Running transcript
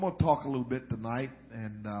I'm going to talk a little bit tonight,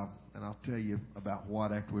 and I'll tell you about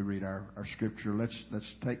what after we read our scripture.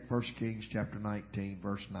 Let's take 1 Kings chapter 19,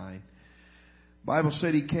 verse 9. Bible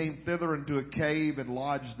said he came thither into a cave and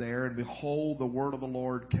lodged there, and behold, the word of the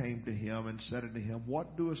Lord came to him and said unto him,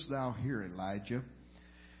 What doest thou here, Elijah?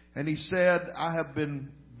 And he said, I have been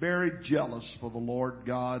very jealous for the Lord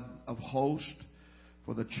God of hosts,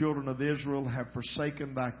 for the children of Israel have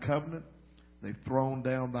forsaken thy covenant. They've thrown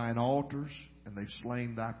down thine altars, and they've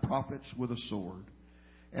slain thy prophets with a sword.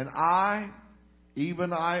 And I,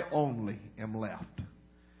 even I only, am left,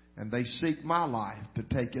 and they seek my life to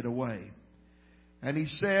take it away. And he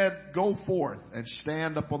said, Go forth and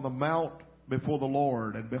stand up on the mount before the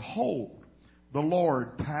Lord. And behold, the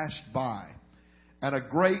Lord passed by, and a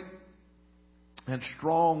great and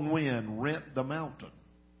strong wind rent the mountain,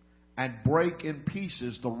 and brake in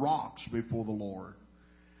pieces the rocks before the Lord.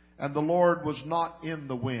 And the Lord was not in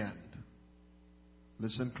the wind.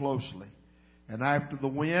 Listen closely. And after the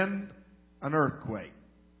wind, an earthquake.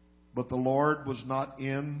 But the Lord was not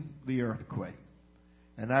in the earthquake.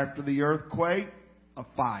 And after the earthquake, a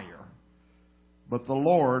fire. But the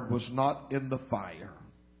Lord was not in the fire.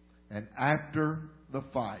 And after the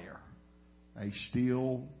fire, a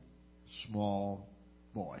still small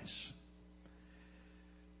voice.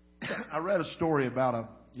 I read a story about a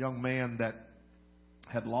young man that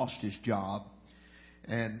had lost his job.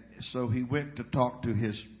 And so he went to talk to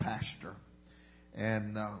his pastor.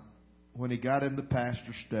 And when he got in the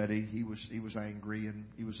pastor's study, he was angry and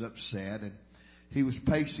he was upset. And he was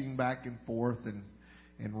pacing back and forth and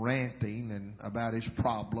ranting and about his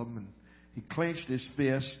problem. And he clenched his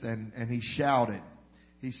fist and he shouted.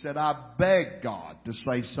 He said, I beg God to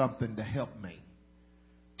say something to help me.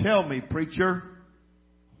 Tell me, preacher,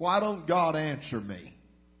 why don't God answer me?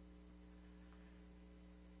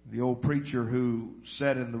 The old preacher who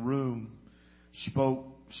sat in the room spoke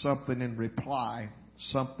something in reply,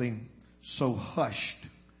 something so hushed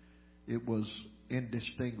it was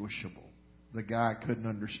indistinguishable. The guy couldn't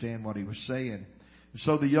understand what he was saying.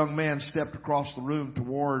 So the young man stepped across the room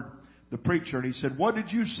toward the preacher and he said, What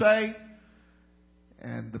did you say?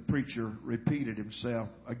 And the preacher repeated himself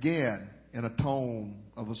again in a tone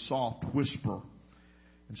of a soft whisper.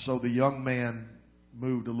 And so the young man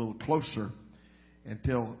moved a little closer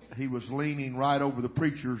until he was leaning right over the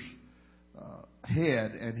preacher's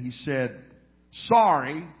head, and he said,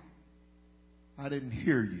 Sorry, I didn't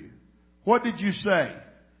hear you. What did you say?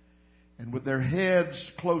 And with their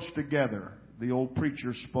heads close together, the old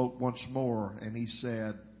preacher spoke once more, and he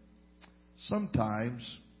said, Sometimes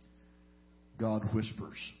God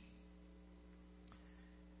whispers.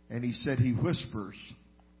 And he said he whispers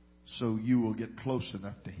so you will get close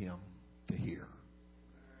enough to him to hear.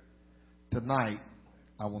 Tonight,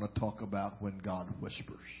 I want to talk about when God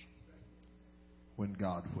whispers. When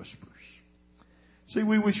God whispers. See,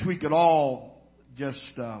 we wish we could all just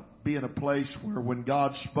be in a place where when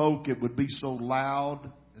God spoke, it would be so loud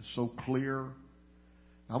and so clear.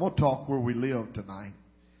 I'm going to talk where we live tonight.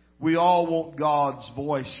 We all want God's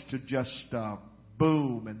voice to just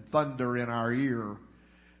boom and thunder in our ear,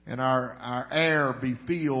 and our air be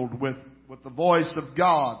filled with the voice of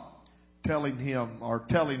God telling him or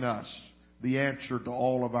telling us the answer to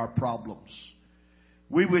all of our problems.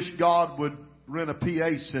 We wish God would rent a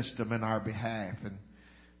PA system in our behalf. And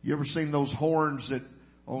you ever seen those horns that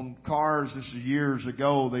on cars? This is years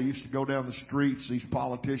ago. They used to go down the streets, these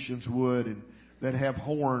politicians would, and they'd have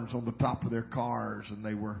horns on the top of their cars, and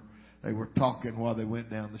they were talking while they went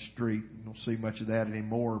down the street. You don't see much of that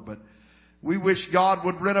anymore, but we wish God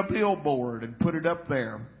would rent a billboard and put it up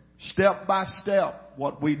there, step by step,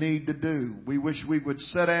 what we need to do. We wish we would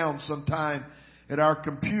sit down sometime at our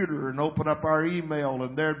computer and open up our email,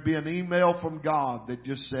 and there'd be an email from God that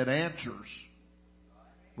just said answers.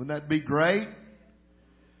 Wouldn't that be great?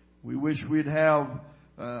 We wish we'd have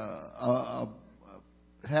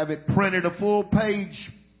it printed a full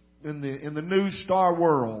page in the News Star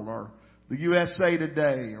World or the USA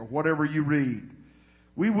Today or whatever you read.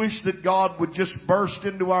 We wish that God would just burst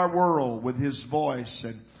into our world with his voice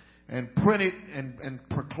and print it and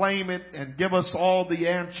proclaim it and give us all the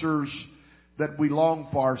answers that we long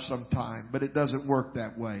for sometime. But it doesn't work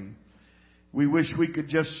that way. We wish we could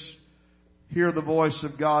just hear the voice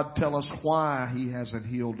of God tell us why he hasn't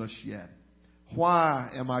healed us yet.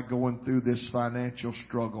 Why am I going through this financial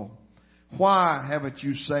struggle? Why haven't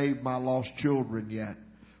you saved my lost children yet?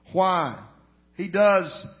 Why? He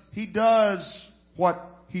does what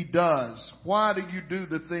he does. Why do you do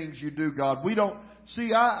the things you do, God? We don't see.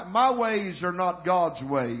 My ways are not God's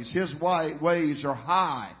ways. His ways are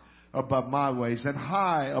high above my ways and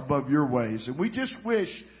high above your ways. And we just wish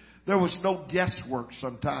There was no guesswork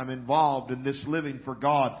sometime involved in this living for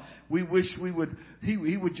God. We wish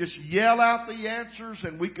He would just yell out the answers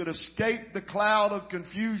and we could escape the cloud of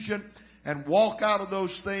confusion and walk out of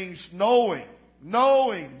those things knowing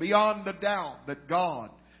beyond a doubt that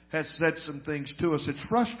God has said some things to us. It's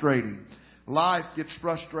frustrating. Life gets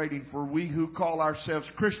frustrating for we who call ourselves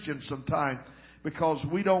Christians sometimes because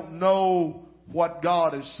we don't know what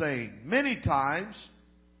God is saying. Many times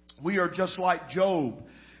we are just like Job.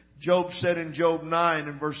 Job said in Job 9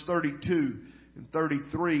 and verse 32 and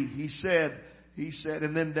 33, he said,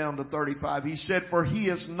 and then down to 35, he said, "For he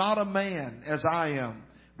is not a man as I am,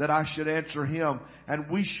 that I should answer him, and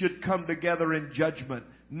we should come together in judgment.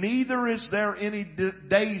 Neither is there any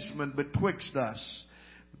daysman betwixt us,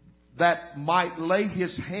 that might lay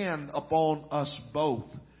his hand upon us both."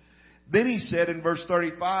 Then he said in verse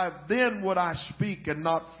 35, "Then would I speak and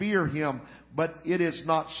not fear him, but it is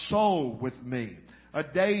not so with me." A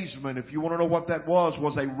daysman, if you want to know what that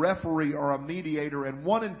was a referee or a mediator. And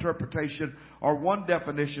one interpretation, or one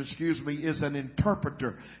definition, is an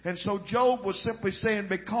interpreter. And so Job was simply saying,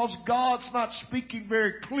 because God's not speaking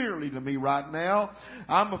very clearly to me right now,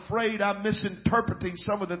 I'm afraid I'm misinterpreting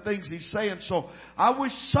some of the things He's saying. So I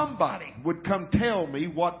wish somebody would come tell me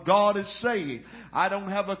what God is saying. I don't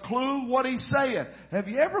have a clue what He's saying. Have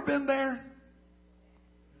you ever been there?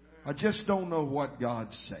 I just don't know what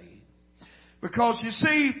God's saying. Because you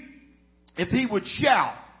see, if He would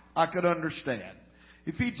shout, I could understand.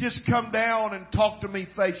 If He'd just come down and talk to me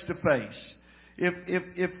face to face.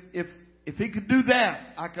 If He could do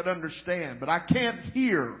that, I could understand. But I can't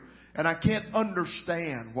hear and I can't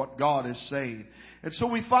understand what God is saying. And so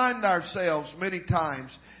we find ourselves many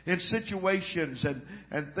times in situations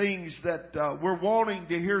and things that we're wanting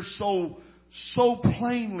to hear so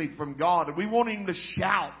plainly from God. And we want Him to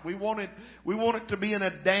shout. We want it to be in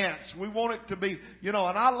a dance. We want it to be, and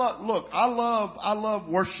I love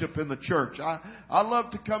worship in the church. I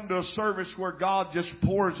love to come to a service where God just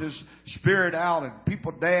pours His Spirit out and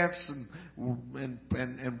people dance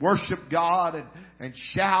and worship God and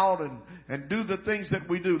shout and do the things that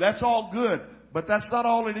we do. That's all good. But that's not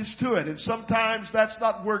all it is to it. And sometimes that's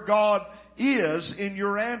not where God is in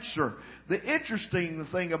your answer. The interesting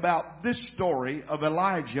thing about this story of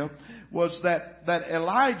Elijah was that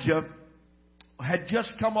Elijah had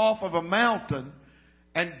just come off of a mountain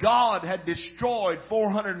and God had destroyed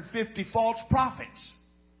 450 false prophets.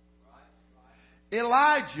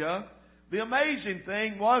 Elijah, the amazing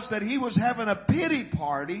thing was that he was having a pity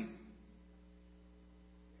party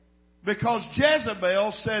because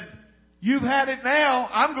Jezebel said, "You've had it now.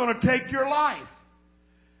 I'm going to take your life."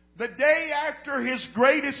 The day after his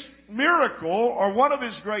greatest miracle, or one of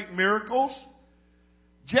his great miracles,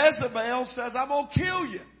 Jezebel says, "I'm going to kill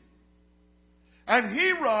you." And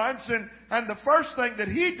he runs, and the first thing that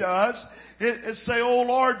he does is say, "Oh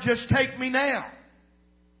Lord, just take me now."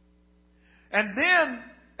 And then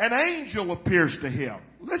an angel appears to him.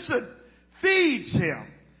 Listen, feeds him,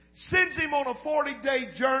 sends him on a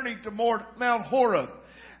 40-day journey to Mount Horeb.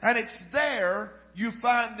 And it's there you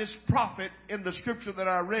find this prophet in the scripture that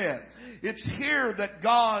I read. It's here that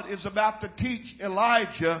God is about to teach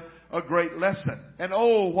Elijah a great lesson. And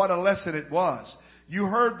oh, what a lesson it was. You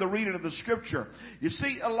heard the reading of the scripture. You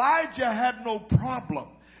see, Elijah had no problem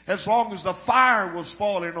as long as the fire was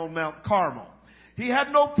falling on Mount Carmel. He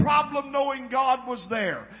had no problem knowing God was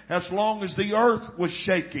there as long as the earth was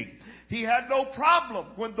shaking. He had no problem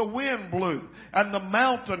when the wind blew and the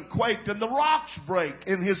mountain quaked and the rocks break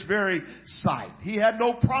in his very sight. He had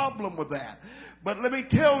no problem with that. But let me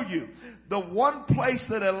tell you, the one place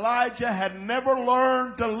that Elijah had never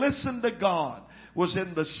learned to listen to God was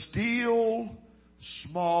in the still,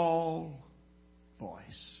 small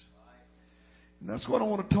voice. And that's what I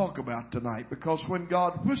want to talk about tonight, because when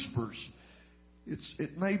God whispers,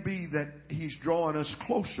 it may be that He's drawing us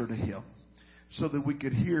closer to Him, so that we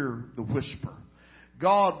could hear the whisper.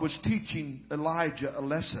 God was teaching Elijah a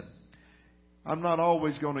lesson. I'm not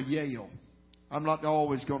always going to yell. I'm not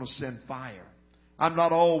always going to send fire. I'm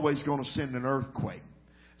not always going to send an earthquake.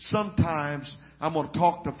 Sometimes I'm going to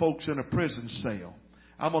talk to folks in a prison cell.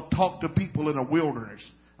 I'm going to talk to people in a wilderness.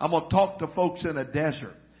 I'm going to talk to folks in a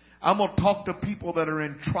desert. I'm going to talk to people that are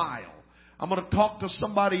in trial. I'm going to talk to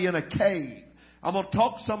somebody in a cave. I'm going to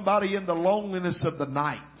talk to somebody in the loneliness of the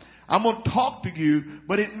night. I'm going to talk to you,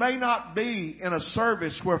 but it may not be in a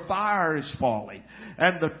service where fire is falling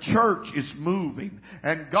and the church is moving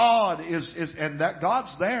and God and that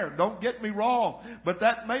God's there. Don't get me wrong, but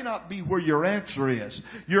that may not be where your answer is.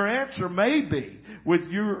 Your answer may be with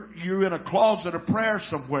you in a closet of prayer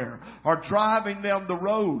somewhere or driving down the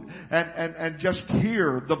road and just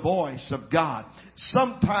hear the voice of God.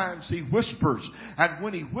 Sometimes He whispers, and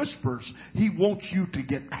when He whispers, He wants you to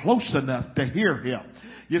get close enough to hear Him.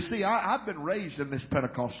 You see, I've been raised in this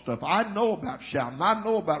Pentecost stuff. I know about shouting. I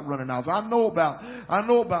know about running out. I know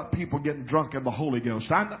about people getting drunk in the Holy Ghost.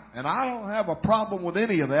 And I don't have a problem with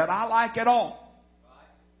any of that. I like it all.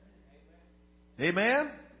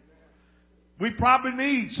 Amen? We probably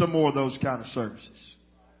need some more of those kind of services.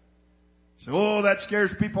 So, oh, that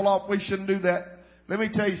scares people off. We shouldn't do that. Let me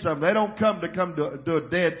tell you something. They don't come to a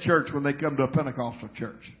dead church when they come to a Pentecostal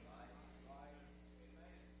church.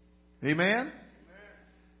 Amen?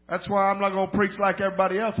 That's why I'm not going to preach like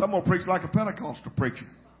everybody else. I'm going to preach like a Pentecostal preacher.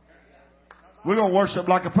 We're going to worship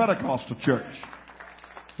like a Pentecostal church.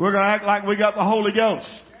 We're going to act like we got the Holy Ghost.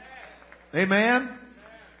 Amen?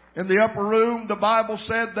 In the upper room, the Bible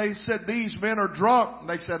said, they said, these men are drunk. And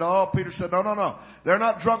they said, oh, Peter said, no. They're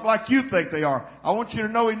not drunk like you think they are. I want you to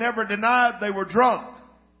know he never denied they were drunk.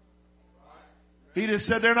 He just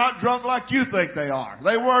said they're not drunk like you think they are.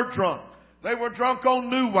 They were drunk. They were drunk on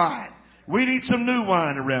new wine. We need some new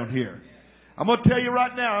wine around here. I'm going to tell you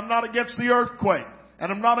right now, I'm not against the earthquake.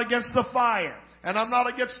 And I'm not against the fire. And I'm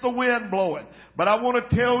not against the wind blowing. But I want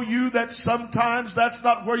to tell you that sometimes that's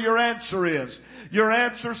not where your answer is. Your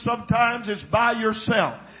answer sometimes is by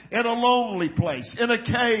yourself. In a lonely place. In a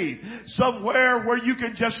cave. Somewhere where you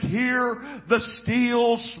can just hear the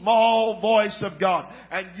still small voice of God.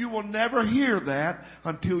 And you will never hear that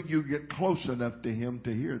until you get close enough to Him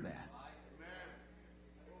to hear that.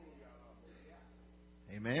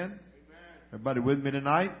 Amen? Everybody with me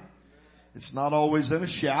tonight? It's not always in a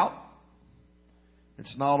shout.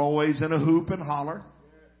 It's not always in a hoop and holler.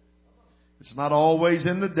 It's not always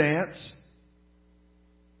in the dance.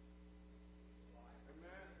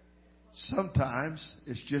 Sometimes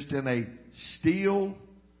it's just in a still,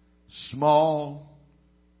 small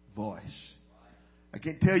voice. I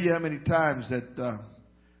can't tell you how many times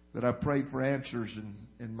that I prayed for answers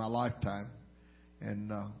in my lifetime.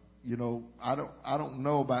 And you know, I don't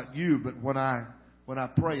know about you, but when I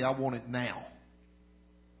pray, I want it now.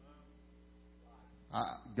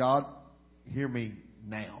 God, hear me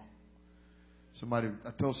now.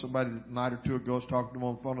 I told somebody a night or two ago, I was talking to them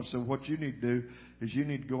on the phone, I said, what you need to do is you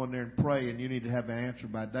need to go in there and pray, and you need to have an answer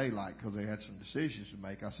by daylight, because they had some decisions to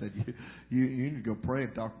make. I said, you need to go pray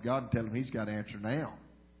and talk to God and tell Him He's got to answer now.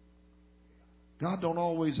 God don't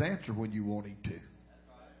always answer when you want Him to.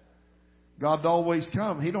 God always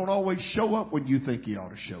come. He don't always show up when you think He ought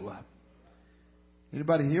to show up.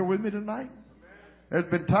 Anybody here with me tonight? There's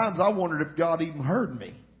been times I wondered if God even heard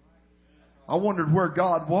me. I wondered where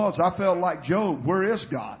God was. I felt like Job. Where is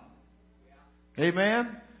God?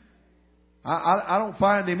 Amen? I don't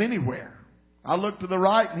find Him anywhere. I look to the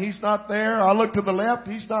right and He's not there. I look to the left,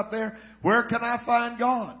 He's not there. Where can I find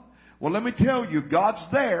God? Well, let me tell you, God's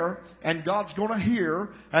there, and God's going to hear,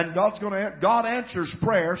 and God answers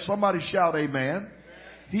prayer. Somebody shout amen.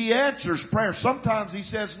 He answers prayer. Sometimes He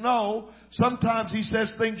says no. Sometimes He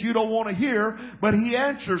says things you don't want to hear, but He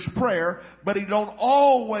answers prayer, but He don't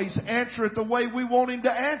always answer it the way we want Him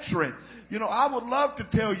to answer it. You know, I would love to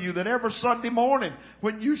tell you that every Sunday morning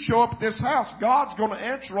when you show up at this house, God's going to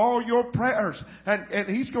answer all your prayers. And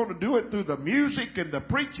He's going to do it through the music and the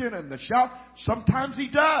preaching and the shout. Sometimes He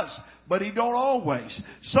does, but He don't always.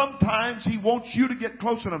 Sometimes He wants you to get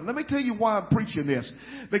close enough. Let me tell you why I'm preaching this.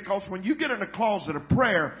 Because when you get in a closet of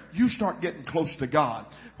prayer, you start getting close to God.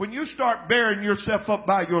 When you start bearing yourself up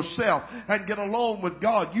by yourself and get alone with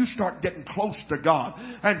God, you start getting close to God.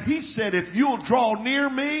 And He said, if you'll draw near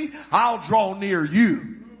me, I'll draw near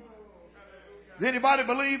you. Anybody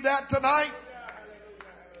believe that tonight?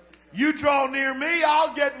 You draw near me,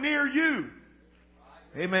 I'll get near you.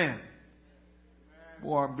 Amen.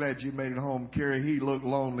 Boy, I'm glad you made it home, Carrie. He looked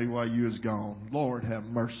lonely while you was gone. Lord have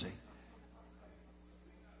mercy.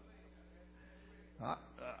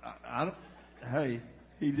 Hey,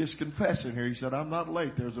 he just confessing here. He said, I'm not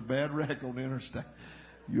late. There's a bad wreck on the interstate.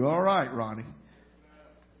 You all right, Ronnie?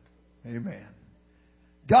 Amen.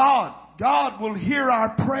 God will hear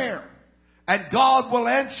our prayer. And God will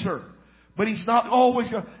answer. But He's not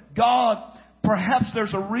always God, perhaps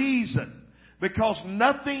there's a reason. Because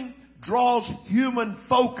nothing draws human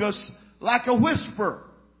focus like a whisper.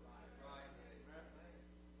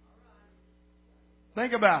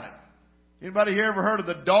 Think about it. Anybody here ever heard of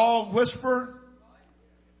the dog whisperer?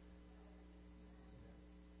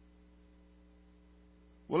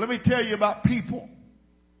 Well, let me tell you about people.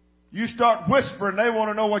 You start whispering, they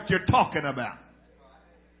want to know what you're talking about.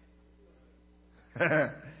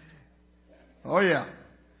 Oh yeah.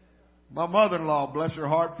 My mother-in-law, bless her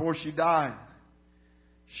heart, before she died,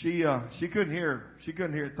 she couldn't hear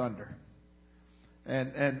thunder.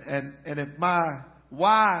 And if my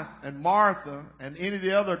wife and Martha and any of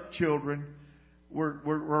the other children were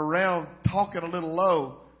around talking a little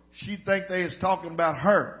low, she'd think they was talking about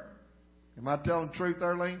her. Am I telling the truth,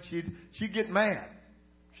 Arlene? She'd get mad.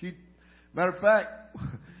 Matter of fact,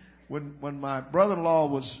 when my brother-in-law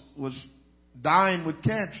was dying with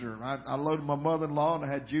cancer, I loaded my mother-in-law and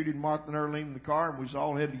I had Judy and Martha and Arlene in the car, and we was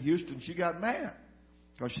all headed to Houston. She got mad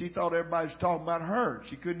because she thought everybody was talking about her.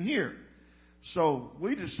 She couldn't hear. So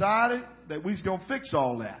we decided that we was going to fix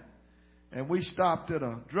all that. And we stopped at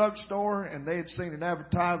a drugstore, and they had seen an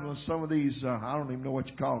advertisement of some of these, I don't even know what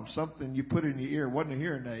you call them, something you put in your ear. It wasn't a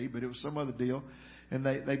hearing aid, but it was some other deal. And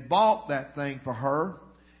they bought that thing for her,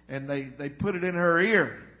 and they put it in her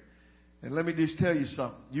ear. And let me just tell you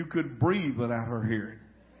something. You couldn't breathe without her hearing.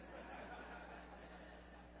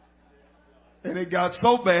 And it got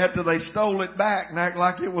so bad till they stole it back and acted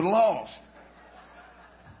like it was lost.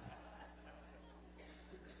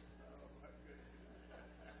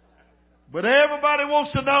 But everybody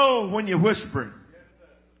wants to know when you're whispering.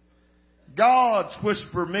 God's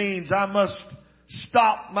whisper means I must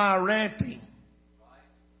stop my ranting.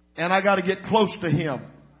 And I got to get close to Him.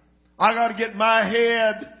 I got to get my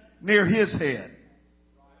head near His head.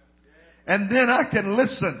 And then I can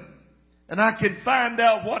listen. And I can find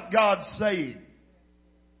out what God's saying.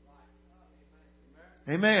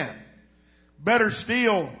 Amen. Better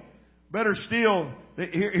still,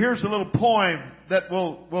 here's a little poem that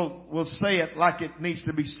will say it like it needs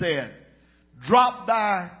to be said. Drop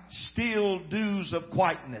thy still dews of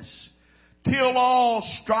quietness, till all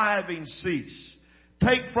striving cease.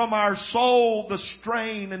 Take from our soul the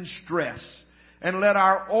strain and stress, and let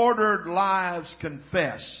our ordered lives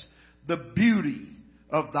confess the beauty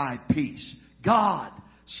of thy peace. God,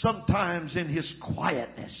 sometimes in His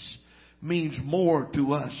quietness, means more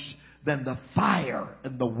to us than the fire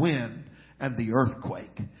and the wind and the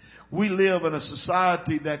earthquake. We live in a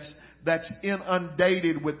society that's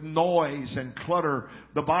inundated with noise and clutter.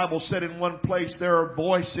 The Bible said in one place there are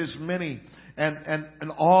voices many, and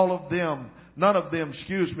all of them, none of them,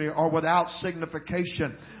 are without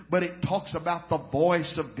signification. But it talks about the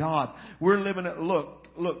voice of God. We're living it. Look,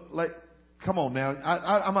 come on now.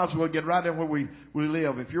 I might as well get right in where we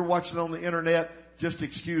live. If you're watching on the internet, just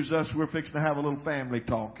excuse us. We're fixing to have a little family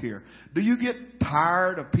talk here. Do you get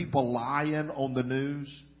tired of people lying on the news?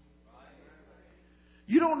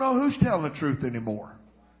 You don't know who's telling the truth anymore.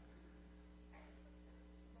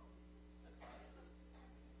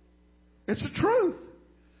 It's the truth.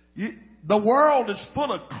 The world is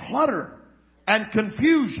full of clutter and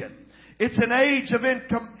confusion. It's an age of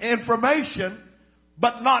information,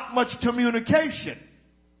 but not much communication.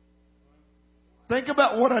 Think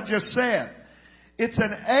about what I just said. It's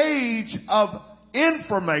an age of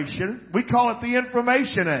information. We call it the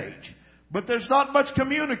information age. But there's not much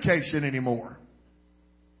communication anymore.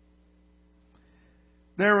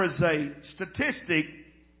 There is a statistic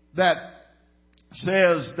that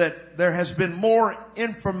says that there has been more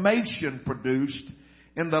information produced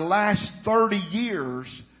in the last 30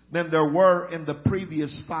 years than there were in the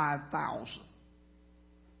previous 5,000.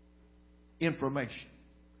 Information.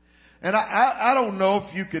 And I don't know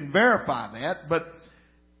if you can verify that, but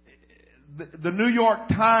the New York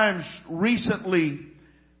Times recently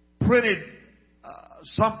printed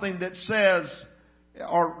something that says,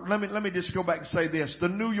 or let me just go back and say this. The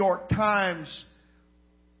New York Times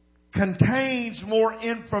contains more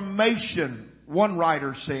information, one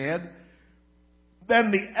writer said, than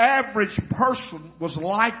the average person was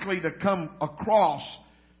likely to come across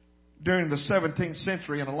during the 17th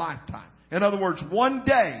century in a lifetime. In other words, one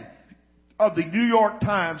day of the New York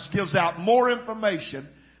Times gives out more information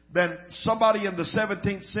than somebody in the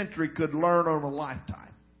 17th century could learn over a lifetime.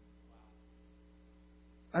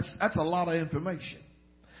 That's a lot of information.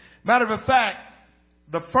 Matter of fact,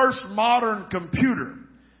 the first modern computer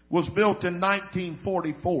was built in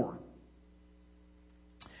 1944.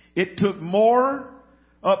 It took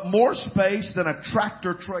up more space than a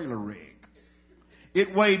tractor trailer rig.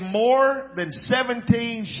 It weighed more than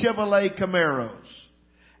 17 Chevrolet Camaros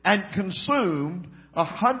and consumed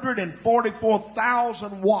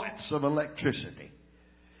 144,000 watts of electricity.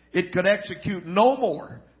 It could execute no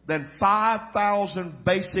more than 5,000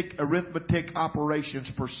 basic arithmetic operations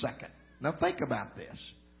per second. Now think about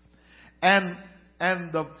this. And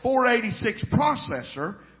the 486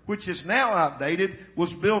 processor, which is now outdated,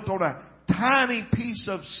 was built on a tiny piece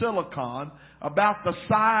of silicon about the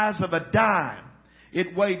size of a dime.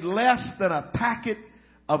 It weighed less than a packet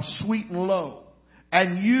of sweetened low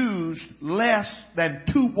and used less than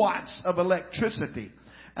 2 watts of electricity.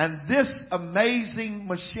 And this amazing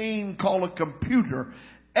machine called a computer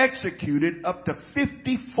executed up to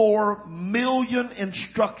 54 million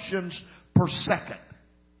instructions per second.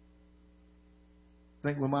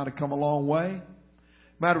 Think we might have come a long way?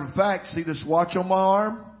 Matter of fact, see this watch on my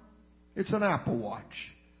arm? It's an Apple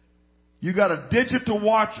Watch. You got a digital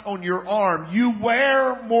watch on your arm. You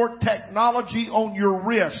wear more technology on your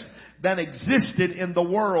wrist than existed in the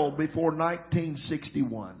world before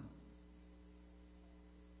 1961.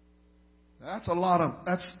 That's a lot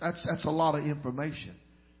of information.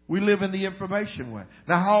 We live in the information way.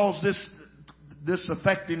 Now, how is this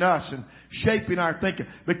affecting us and shaping our thinking?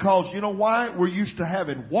 Because you know why? We're used to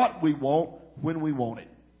having what we want when we want it.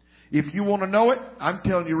 If you want to know it, I'm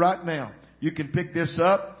telling you right now, you can pick this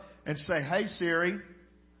up and say, "Hey Siri."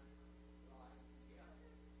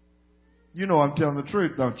 You know I'm telling the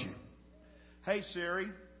truth, don't you? "Hey Siri,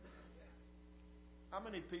 how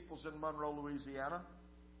many people's in Monroe, Louisiana?"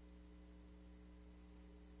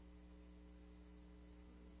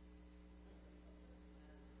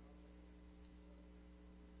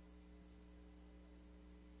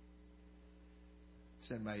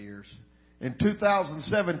 It's in my ears. In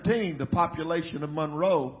 2017, the population of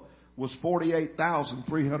Monroe was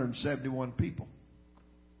 48,371 people.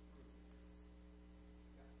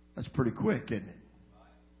 That's pretty quick, isn't it?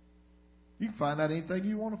 You can find out anything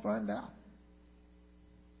you want to find out.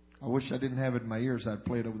 I wish I didn't have it in my ears. I'd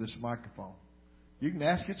play it over this microphone. You can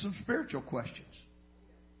ask it some spiritual questions.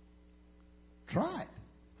 Try it.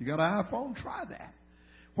 You got an iPhone? Try that.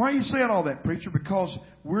 Why are you saying all that, preacher? Because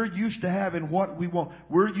we're used to having what we want.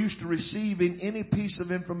 We're used to receiving any piece of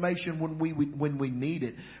information when we need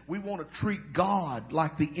it. We want to treat God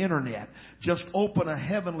like the internet. Just open a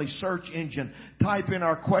heavenly search engine, type in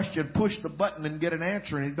our question, push the button and get an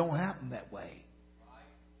answer, and it don't happen that way.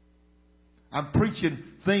 I'm preaching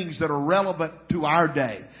things that are relevant to our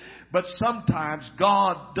day. But sometimes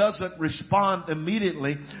God doesn't respond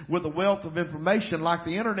immediately with a wealth of information like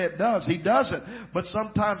the internet does. He doesn't. But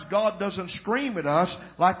sometimes God doesn't scream at us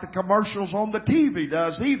like the commercials on the TV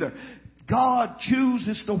does either. God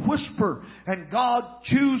chooses to whisper, and God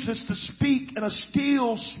chooses to speak in a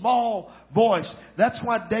still small voice. That's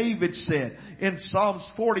why David said in Psalms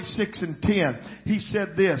 46 and 10, he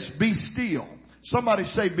said this, "Be still." Somebody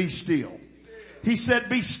say, "Be still." He said,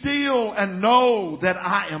 "Be still and know that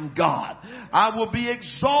I am God. I will be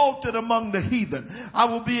exalted among the heathen. I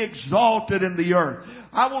will be exalted in the earth."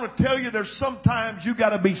 I want to tell you, there's sometimes you got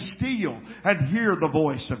to be still and hear the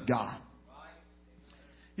voice of God.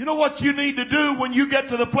 You know what you need to do when you get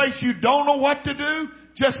to the place you don't know what to do?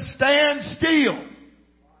 Just stand still.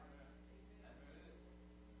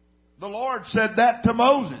 The Lord said that to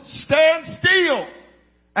Moses. Stand still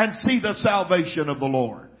and see the salvation of the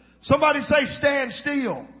Lord. Somebody say, stand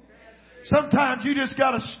still. Sometimes you just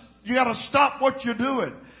gotta stop what you're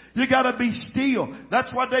doing. You gotta be still.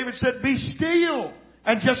 That's why David said, "Be still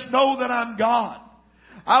and just know that I'm God.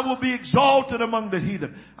 I will be exalted among the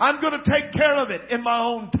heathen. I'm going to take care of it in my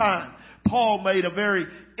own time." Paul made a very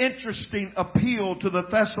interesting appeal to the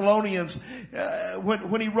Thessalonians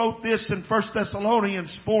when he wrote this in 1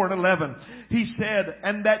 Thessalonians 4:11. He said,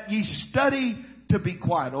 "And that ye study to be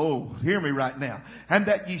quiet." Oh, hear me right now. "And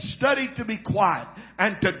that ye study to be quiet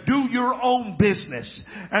and to do your own business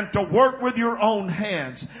and to work with your own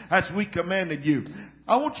hands as we commanded you."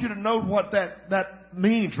 I want you to know what that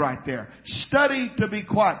means right there. Study to be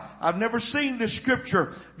quiet. I've never seen this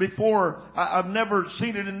scripture before. I've never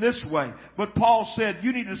seen it in this way. But Paul said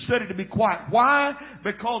you need to study to be quiet. Why?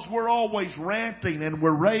 Because we're always ranting and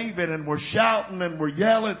we're raving and we're shouting and we're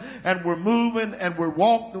yelling and we're moving and we're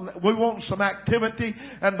walking. We want some activity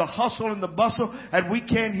and the hustle and the bustle, and we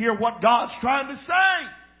can't hear what God's trying to say.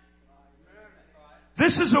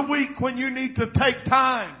 This is a week when you need to take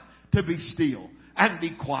time to be still and be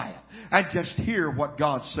quiet and just hear what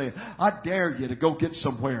God's saying. I dare you to go get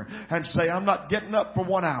somewhere and say, "I'm not getting up for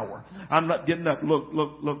 1 hour. I'm not getting up."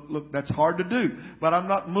 Look, that's hard to do, but I'm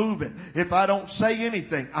not moving. If I don't say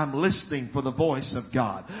anything, I'm listening for the voice of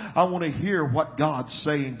God. I want to hear what God's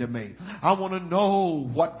saying to me. I want to know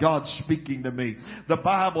what God's speaking to me. The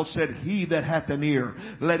Bible said, "He that hath an ear,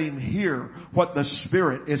 let him hear what the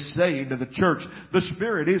Spirit is saying to the church." The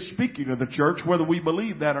Spirit is speaking to the church, whether we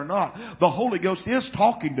believe that or not. The Holy Ghost is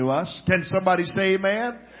talking to us. Can somebody say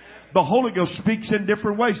amen? The Holy Ghost speaks in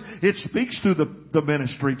different ways. It speaks through the the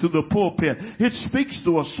ministry, through the pulpit. It speaks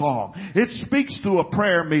through a song. It speaks through a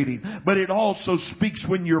prayer meeting. But it also speaks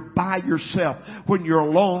when you're by yourself, when you're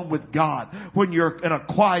alone with God, when you're in a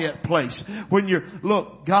quiet place.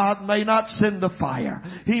 Look, God may not send the fire.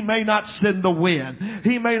 He may not send the wind.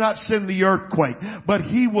 He may not send the earthquake. But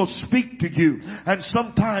He will speak to you. And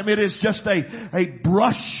sometimes it is just a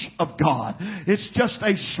brush of God. It's just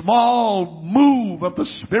a small move of the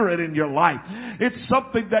Spirit in your life. It's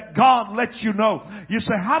something that God lets you know. You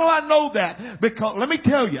say, how do I know that? Because let me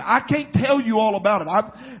tell you, I can't tell you all about it.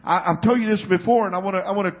 I've told you this before, and I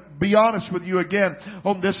want to be honest with you again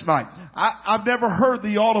on this night. I've never heard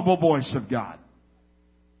the audible voice of God.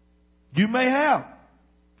 You may have.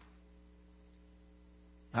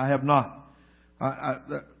 I have not.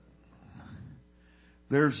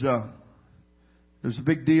 There's a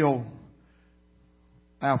big deal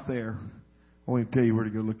out there. I won't even tell you where to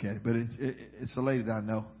go look at it, but it's a lady that I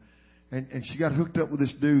know. And she got hooked up with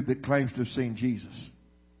this dude that claims to have seen Jesus.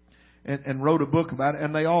 And wrote a book about it,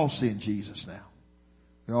 and they all seen Jesus now.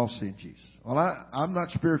 They all seen Jesus. Well, I'm not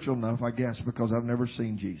spiritual enough, I guess, because I've never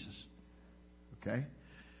seen Jesus. Okay?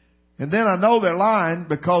 And then I know they're lying,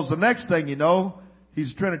 because the next thing you know,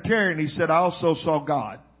 he's a Trinitarian. He said, I also saw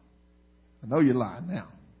God. I know you're lying now.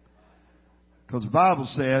 Because the Bible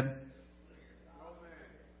said,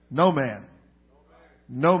 no man.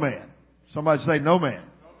 No man. Somebody say, no man.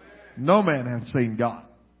 No man hath seen God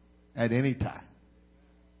at any time.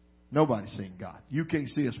 Nobody's seen God. You can't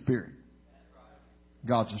see a spirit.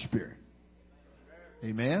 God's a spirit.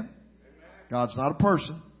 Amen? God's not a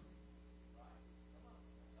person.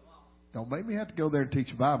 Don't make me have to go there and teach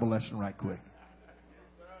a Bible lesson right quick.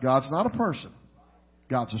 God's not a person.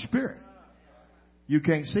 God's a spirit. You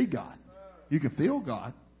can't see God. You can feel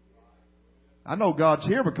God. I know God's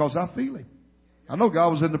here because I feel Him. I know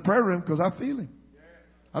God was in the prayer room because I feel Him.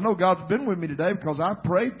 I know God's been with me today because I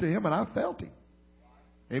prayed to Him and I felt Him.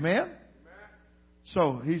 Amen?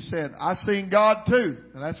 So he said, I seen God too.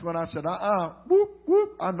 And that's when I said, whoop,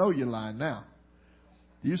 whoop. I know you're lying now.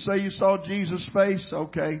 You say you saw Jesus' face?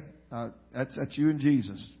 Okay. That's you and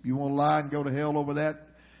Jesus. You want to lie and go to hell over that?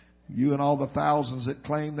 You and all the thousands that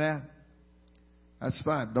claim that? That's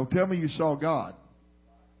fine. Don't tell me you saw God.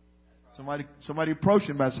 Somebody approached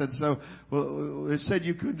him and said, it said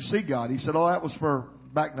you couldn't see God. He said, that was for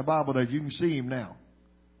back in the Bible days. You can see Him now.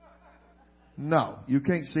 No, you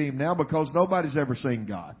can't see Him now because nobody's ever seen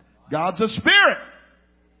God. God's a spirit.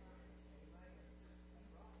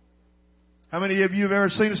 How many of you have ever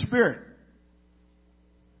seen a spirit?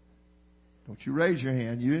 Don't you raise your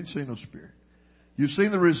hand. You ain't seen no spirit. You've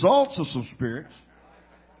seen the results of some spirits.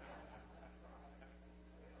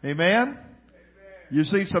 Amen? You've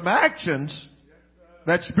seen some actions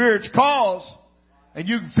that spirits cause, and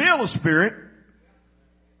you can feel a spirit.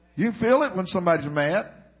 You can feel it when somebody's mad.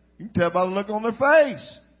 You can tell by the look on their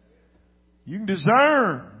face. You can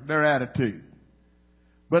discern their attitude.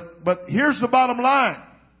 But here's the bottom line.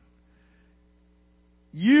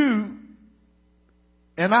 You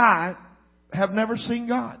and I have never seen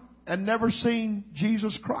God and never seen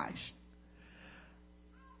Jesus Christ.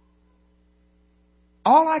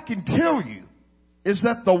 All I can tell you is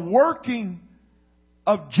that the working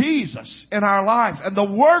of Jesus in our life and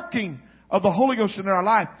the working of the Holy Ghost in our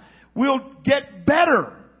life will get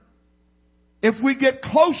better if we get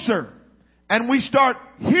closer and we start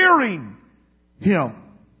hearing Him,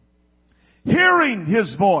 hearing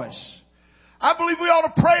His voice. I believe we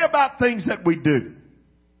ought to pray about things that we do.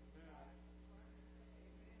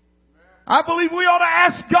 I believe we ought to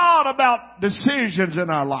ask God about decisions in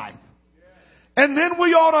our life. And then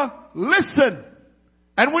we ought to listen.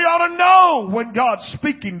 And we ought to know when God's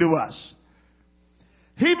speaking to us.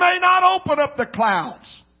 He may not open up the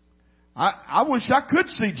clouds. I wish I could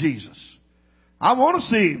see Jesus. I want to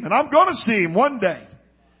see Him, and I'm going to see Him one day.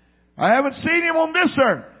 I haven't seen Him on this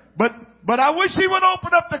earth, but I wish He would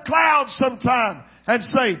open up the clouds sometime and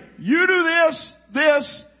say, you do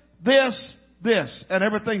this, and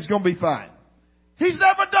everything's going to be fine. He's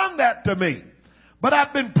never done that to me. But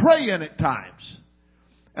I've been praying at times,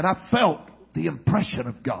 and I felt the impression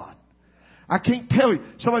of God. I can't tell you.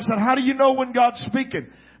 Somebody said, how do you know when God's speaking?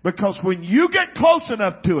 Because when you get close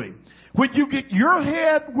enough to Him, when you get your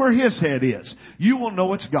head where His head is, you will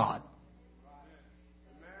know it's God.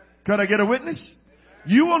 Can I get a witness?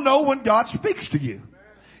 You will know when God speaks to you.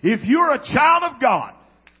 If you're a child of God,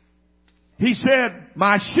 He said,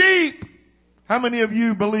 my sheep. How many of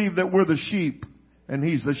you believe that we're the sheep and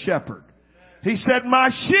He's the shepherd? He said, my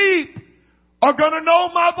sheep are going to know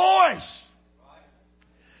my voice.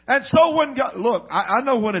 And so when God, look, I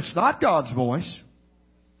know when it's not God's voice.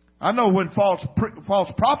 I know when false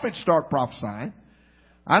prophets start prophesying.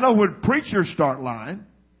 I know when preachers start lying.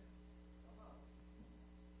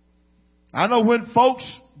 I know when folks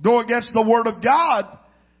go against the Word of God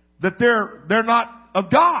that they're not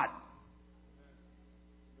of God.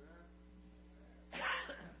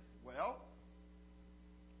 Well,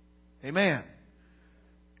 amen.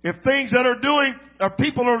 If things that are doing, or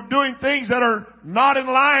people are doing things that are not in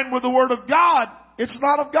line with the Word of God, it's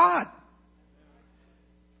not of God.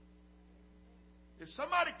 If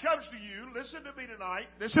somebody comes to you, listen to me tonight,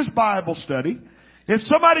 this is Bible study. If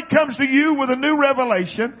somebody comes to you with a new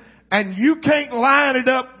revelation and you can't line it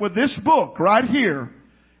up with this book right here,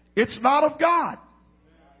 it's not of God.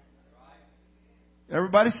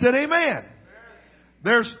 Everybody said amen.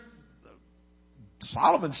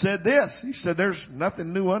 Solomon said this. He said there's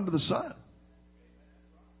nothing new under the sun.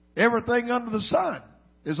 Everything under the sun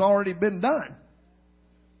has already been done.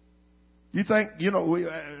 You think,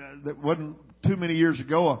 that wasn't too many years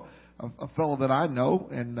ago, a fellow that I know,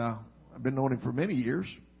 and I've been knowing him for many years,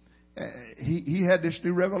 he had this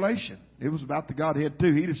new revelation. It was about the Godhead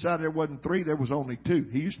too. He decided there wasn't three, there was only two.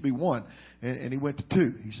 He used to be one, and he went to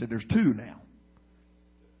two. He said there's two now.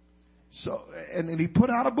 So, and he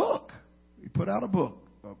put out a book. He put out a book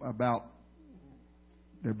about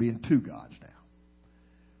there being two gods now.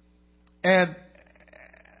 And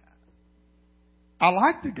I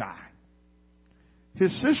like the guy.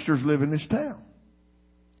 His sisters live in this town.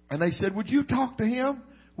 And they said, would you talk to him?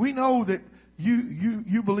 We know that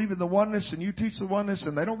you believe in the oneness and you teach the oneness,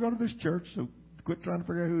 and they don't go to this church, so quit trying to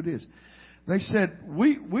figure out who it is. They said,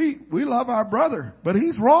 we love our brother, but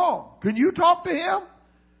he's wrong. Can you talk to him?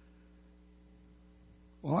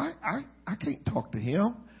 Well, I can't talk to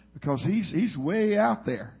him because he's way out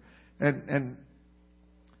there. And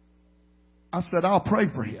I said, I'll pray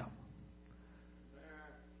for him.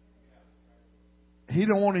 He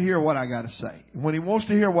don't want to hear what I got to say. When he wants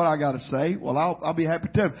to hear what I got to say, well, I'll be happy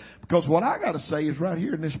to tell him. Because what I got to say is right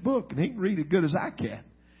here in this book, and he can read it good as I can.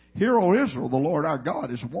 Hear, O Israel, the Lord our God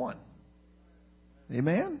is one.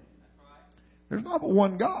 Amen? There's not but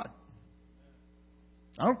one God.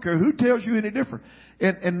 I don't care who tells you any different.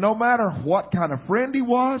 And no matter what kind of friend he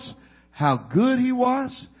was, how good he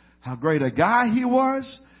was, how great a guy he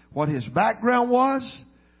was, what his background was,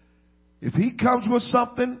 if he comes with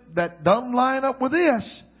something that doesn't line up with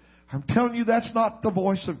this, I'm telling you that's not the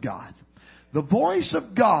voice of God. The voice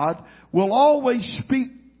of God will always speak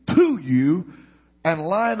to you and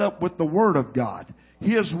line up with the Word of God.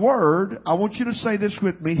 His Word, I want you to say this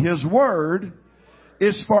with me, His Word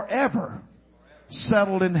is forever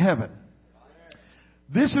settled in heaven.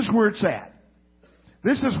 This is where it's at.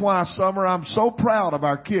 This is why, Summer, I'm so proud of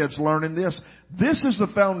our kids learning this. This is the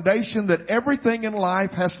foundation that everything in life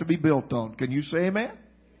has to be built on. Can you say amen?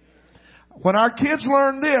 When our kids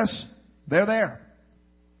learn this, they're there.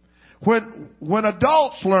 When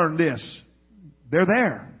adults learn this, they're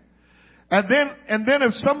there. And then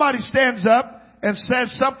if somebody stands up and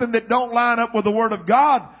says something that don't line up with the Word of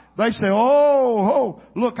God, they say,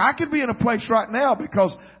 look, I could be in a place right now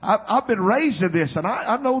because I've been raised in this and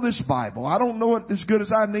I know this Bible. I don't know it as good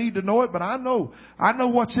as I need to know it, but I know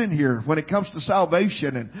what's in here when it comes to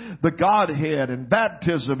salvation and the Godhead and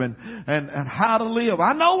baptism and how to live.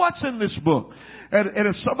 I know what's in this book. And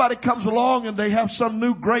if somebody comes along and they have some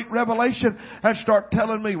new great revelation and start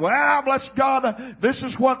telling me, well, bless God, this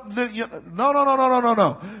is what,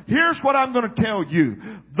 no. Here's what I'm going to tell you.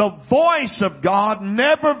 The voice of God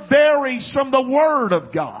never varies from the Word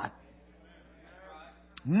of God.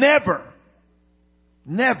 Never.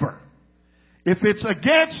 Never. If it's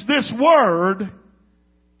against this Word,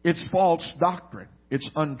 it's false doctrine. It's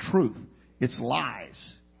untruth. It's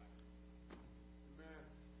lies.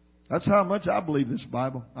 That's how much I believe this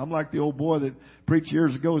Bible. I'm like the old boy that preached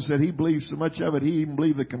years ago and said he believed so much of it, he even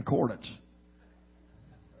believed the concordance.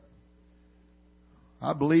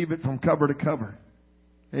 I believe it from cover to cover.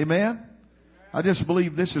 Amen? I just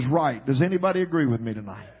believe this is right. Does anybody agree with me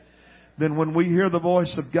tonight? Then when we hear the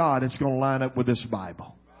voice of God, it's going to line up with this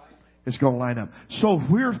Bible. It's going to line up. So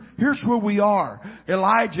here's where we are.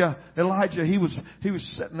 Elijah, he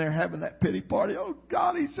was sitting there having that pity party. Oh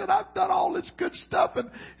God, he said, I've done all this good stuff. And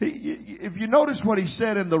if you notice what he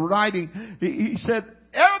said in the writing, he said,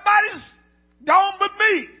 everybody's gone but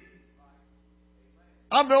me.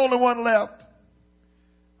 I'm the only one left.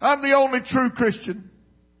 I'm the only true Christian.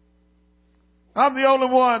 I'm the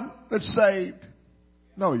only one that's saved.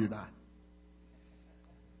 No, you're not.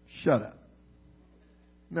 Shut up.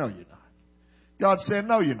 No, you're not. God said,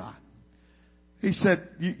 no, you're not. He said,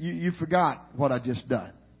 you forgot what I just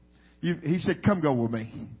done. He said, come go with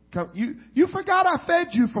me. Come, you forgot I fed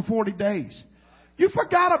you for 40 days. You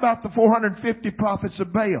forgot about the 450 prophets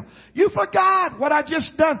of Baal. You forgot what I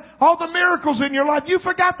just done. All the miracles in your life. You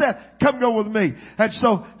forgot that. Come go with me. And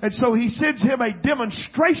so he sends him a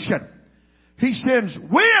demonstration. He sends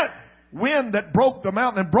wind. Wind that broke the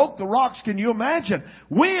mountain and broke the rocks. Can you imagine?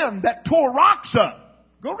 Wind that tore rocks up.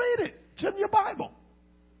 Go read it. It's in your Bible.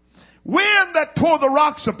 Wind that tore the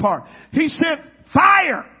rocks apart. He sent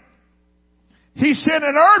fire. He sent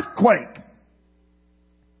an earthquake.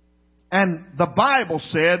 And the Bible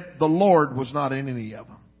said the Lord was not in any of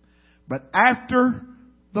them. But after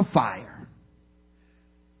the fire,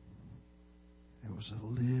 there was a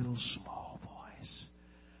little small voice.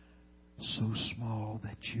 So small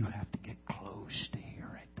that you have to get close to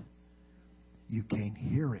hear it. You can't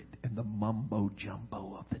hear it in the mumbo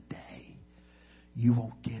jumbo of the day. You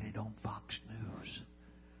won't get it on Fox News.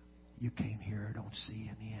 You can't hear it on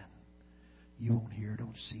CNN. You won't hear it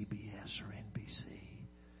on CBS or NBC.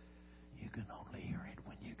 You can only hear it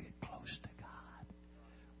when you get close to God.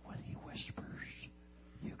 When He whispers,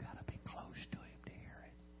 you got to be close to Him to hear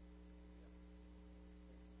it.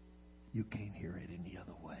 You can't hear it any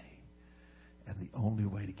other way. And the only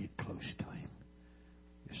way to get close to Him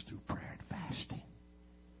is through prayer and fasting.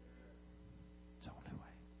 It's the only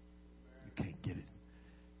way. You can't get it.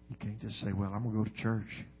 You can't just say, well, I'm going to go to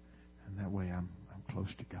church, and that way I'm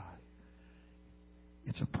close to God.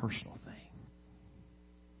 It's a personal thing.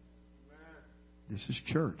 This is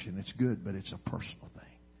church, and it's good, but it's a personal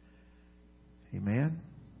thing. Amen?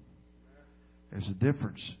 There's a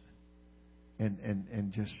difference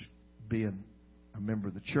in just being a member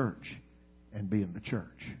of the church and being the church.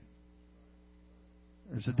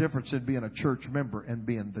 There's a difference in being a church member and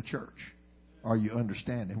being the church. Are you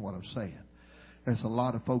understanding what I'm saying? There's a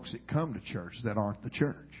lot of folks that come to church that aren't the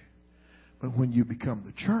church. But when you become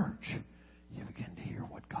the church, you begin to hear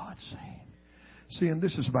what God's saying. See, and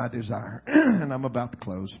this is my desire, and I'm about to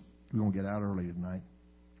close. We're going to get out early tonight.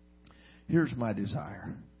 Here's my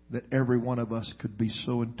desire, that every one of us could be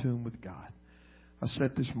so in tune with God. I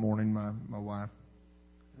said this morning, my wife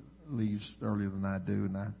leaves earlier than I do,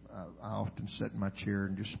 and I often sit in my chair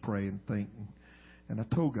and just pray and think. And I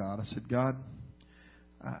told God, I said, God,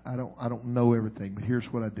 I don't know everything, but here's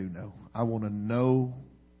what I do know. I want to know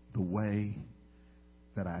the way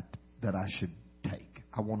that I should take.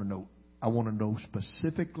 I want to know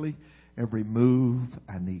specifically every move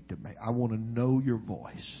I need to make. I want to know your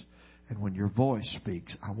voice. And when your voice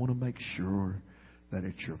speaks, I want to make sure that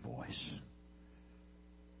it's your voice.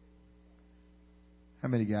 How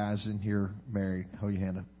many guys in here married? Hold your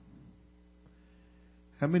hand up.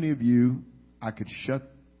 How many of you, I could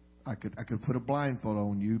put a blindfold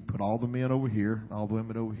on you, put all the men over here, all the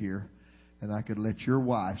women over here, and I could let your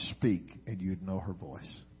wife speak and you'd know her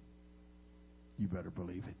voice. You better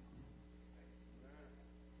believe it.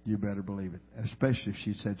 You better believe it. Especially if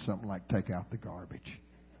she said something like, take out the garbage.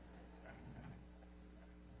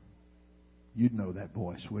 You'd know that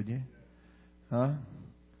voice, wouldn't you? Huh?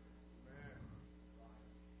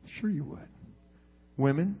 Sure you would.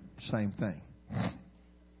 Women, same thing.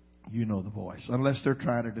 You know the voice. Unless they're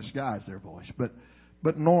trying to disguise their voice.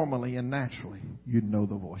 But normally and naturally, you'd know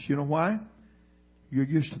the voice. You know why? You're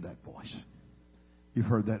used to that voice. You've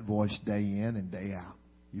heard that voice day in and day out.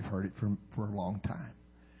 You've heard it for a long time.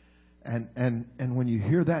 And when you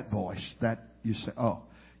hear that voice, that you say, oh,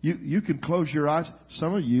 you can close your eyes.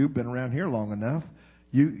 Some of you have been around here long enough.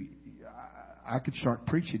 I could start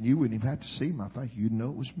preaching. You wouldn't even have to see my face. You'd know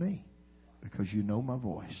it was me because you know my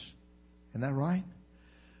voice. Isn't that right?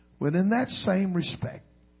 Well, in that same respect,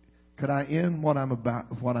 could I end what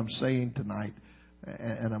I'm saying tonight?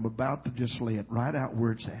 And I'm about to just lay it right out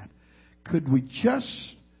where it's at. Could we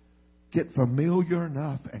just get familiar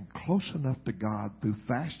enough and close enough to God through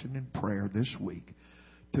fasting and prayer this week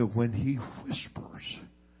till when He whispers,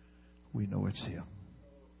 we know it's Him.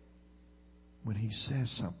 When He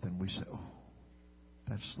says something, we say, oh,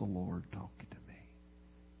 that's the Lord talking to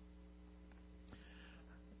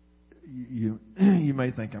me. You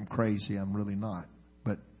may think I'm crazy. I'm really not.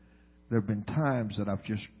 But there have been times that I've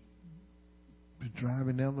just been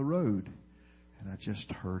driving down the road and I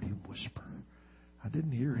just heard Him whisper. I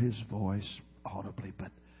didn't hear His voice audibly,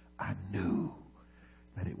 but I knew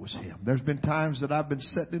that it was Him. There's been times that I've been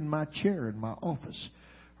sitting in my chair in my office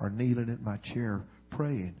or kneeling in my chair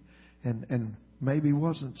praying and maybe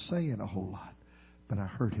wasn't saying a whole lot, but I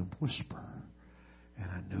heard Him whisper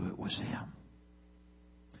and I knew it was Him.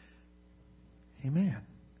 Amen.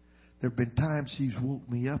 There have been times He's woke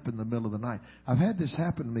me up in the middle of the night. I've had this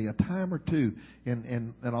happen to me a time or two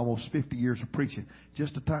in almost 50 years of preaching.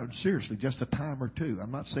 Just a time, seriously, just a time or two. I'm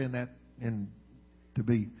not saying that to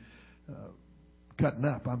be cutting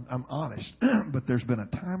up. I'm honest. But there's been a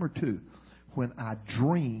time or two when I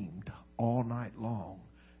dreamed all night long,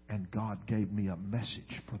 and God gave me a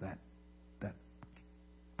message for that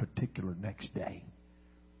particular next day.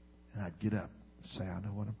 And I'd get up and say, I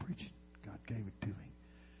know what I'm preaching. God gave it to me.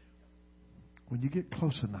 When you get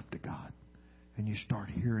close enough to God and you start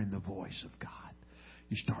hearing the voice of God,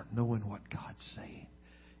 you start knowing what God's saying.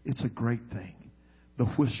 It's a great thing. The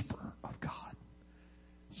whisper of God.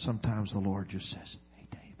 Sometimes the Lord just says, hey,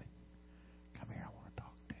 David, come here. I want to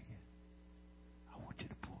talk to you. I want you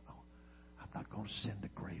to pull. I'm not going to send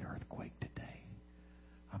a great earthquake today.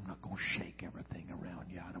 I'm not going to shake everything around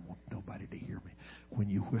you. I don't want nobody to hear me. When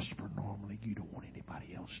you whisper normally, you don't want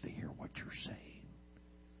anybody else to hear what you're saying.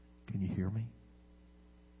 Can you hear me?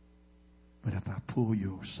 But if I pull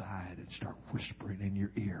you aside and start whispering in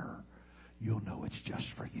your ear, you'll know it's just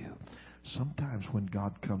for you. Sometimes when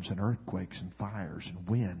God comes in earthquakes and fires and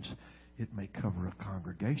winds, it may cover a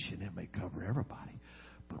congregation. It may cover everybody.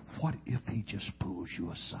 But what if He just pulls you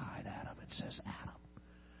aside, Adam, and says, Adam,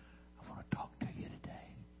 I want to talk to you today.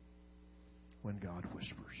 When God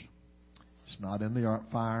whispers. It's not in the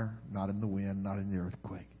fire, not in the wind, not in the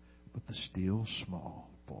earthquake, but the still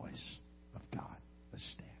small voice of God. Let's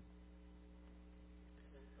stand.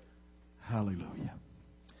 Hallelujah.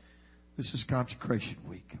 This is consecration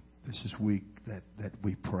week. This is week that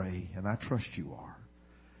we pray, and I trust you are.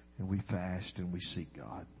 And we fast and we seek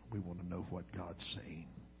God. We want to know what God's saying.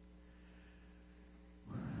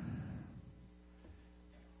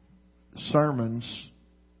 Sermons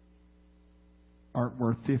aren't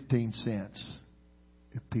worth 15 cents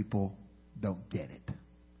if people don't get it.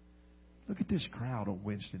 Look at this crowd on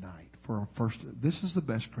Wednesday night. This is the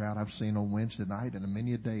best crowd I've seen on Wednesday night in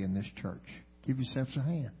many a day in this church. Give yourselves a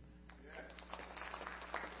hand.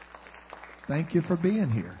 Thank you for being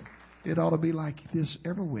here. It ought to be like this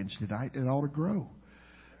every Wednesday night. It ought to grow.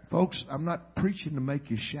 Folks, I'm not preaching to make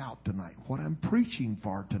you shout tonight. What I'm preaching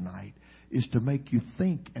for tonight is to make you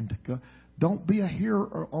think and to go. Don't be a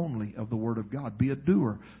hearer only of the Word of God. Be a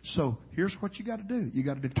doer. So here's what you got to do. You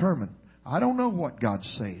got to determine. I don't know what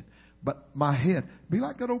God's saying, but my head. Be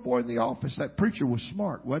like that old boy in the office. That preacher was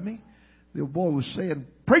smart, wasn't he? The old boy was saying,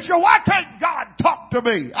 Preacher, why can't God talk to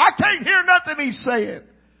me? I can't hear nothing He's saying.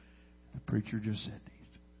 The preacher just said,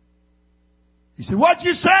 he said, what'd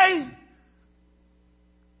you say?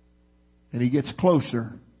 And he gets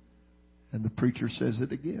closer, and the preacher says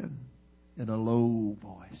it again in a low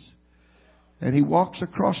voice. And he walks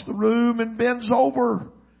across the room and bends over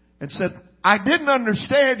and said, I didn't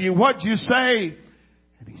understand you. What'd you say?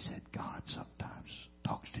 And he said, God sometimes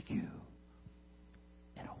talks to you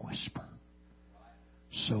in a whisper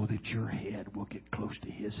so that your head will get close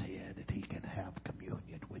to His head and He can have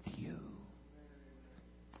communion with you.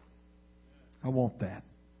 I want that.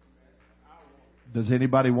 Does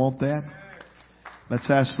anybody want that? Let's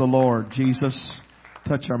ask the Lord, Jesus,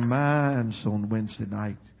 touch our minds on Wednesday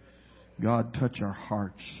night. God, touch our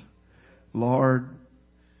hearts. Lord,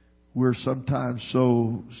 we're sometimes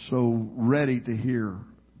so ready to hear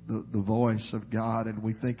the voice of God, and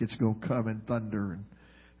we think it's going to come in thunder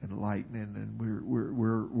and lightning, and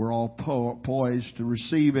we're all poised to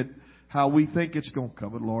receive it how we think it's going to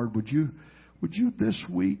come. And Lord, would you this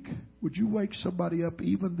week, would you wake somebody up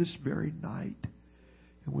even this very night,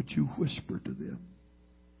 and would you whisper to them?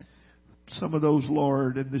 Some of those,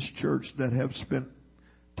 Lord, in this church that have spent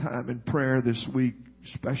time in prayer this week,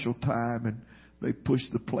 special time, and they push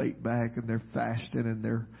the plate back and they're fasting and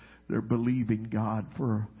they're believing God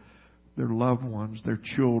for their loved ones, their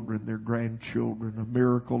children, their grandchildren, a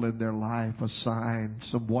miracle in their life, a sign,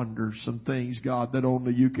 some wonders, some things, God, that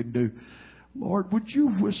only you can do. Lord, would you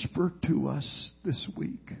whisper to us this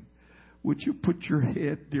week? Would you put your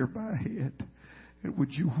head near my head? And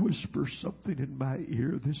would you whisper something in my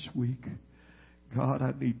ear this week? God,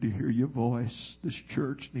 I need to hear your voice. This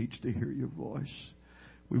church needs to hear your voice.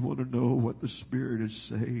 We want to know what the Spirit is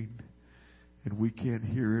saying. And we can't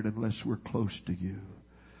hear it unless we're close to you.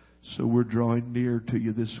 So we're drawing near to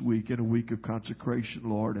you this week in a week of consecration,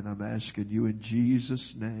 Lord. And I'm asking you in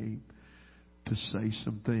Jesus' name to say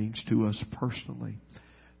some things to us personally.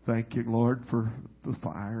 Thank you, Lord, for the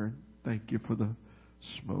fire. And thank you for the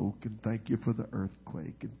smoke. And thank you for the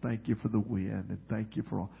earthquake. And thank you for the wind. And thank you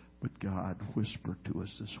for all. But God, whisper to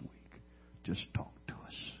us this week. Just talk to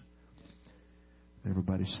us.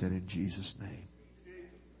 Everybody said in Jesus' name.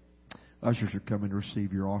 Ushers are coming to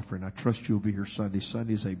receive your offering. I trust you'll be here Sunday.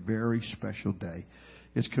 Sunday is a very special day.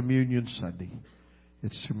 It's Communion Sunday.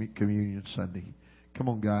 It's Communion Sunday. Come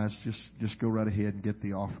on, guys. Just go right ahead and get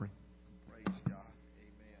the offering. Praise God.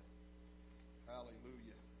 Amen.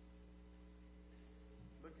 Hallelujah.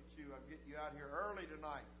 Look at you. I'm getting you out here early.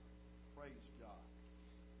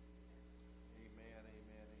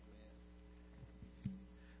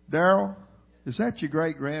 Daryl, is that your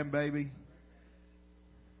great grandbaby?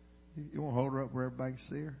 You want to hold her up where everybody can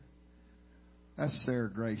see her? That's Sarah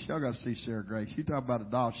Grace. Y'all got to see Sarah Grace. You talk about a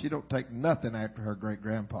doll. She don't take nothing after her great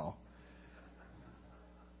grandpa.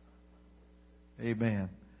 Amen.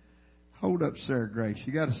 Hold up Sarah Grace.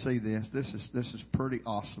 You got to see this. This is pretty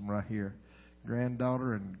awesome right here.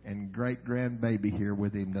 Granddaughter and great grandbaby here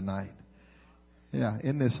with him tonight. Yeah,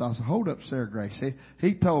 isn't this awesome? Hold up Sarah Grace.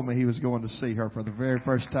 He told me he was going to see her for the very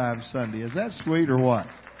first time Sunday. Is that sweet or what?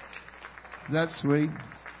 Is that sweet?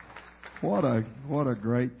 What a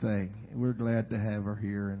great thing. We're glad to have her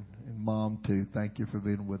here, and Mom too. Thank you for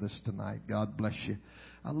being with us tonight. God bless you.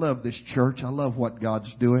 I love this church. I love what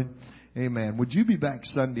God's doing. Amen. Would you be back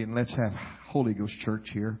Sunday and let's have Holy Ghost Church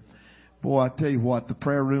here? Boy, I tell you what, the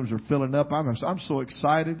prayer rooms are filling up. I'm so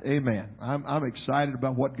excited. Amen. I'm excited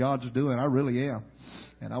about what God's doing. I really am.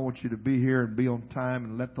 And I want you to be here and be on time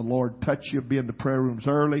and let the Lord touch you. Be in the prayer rooms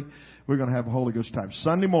early. We're going to have a Holy Ghost time.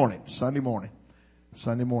 Sunday morning,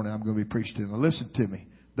 I'm going to be preaching. Now listen to me.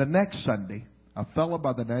 The next Sunday, a fellow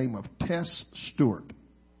by the name of Tess Stewart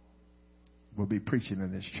will be preaching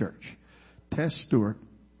in this church. Tess Stewart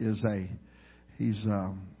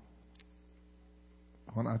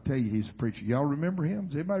when I tell you he's a preacher, y'all remember him?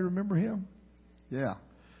 Does anybody remember him? Yeah.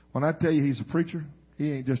 When I tell you he's a preacher,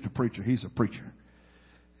 he ain't just a preacher. He's a preacher.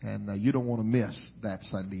 And you don't want to miss that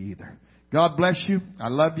Sunday either. God bless you. I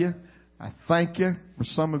love you. I thank you. For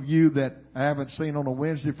some of you that I haven't seen on a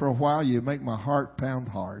Wednesday for a while, you make my heart pound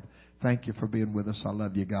hard. Thank you for being with us. I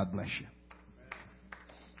love you. God bless you.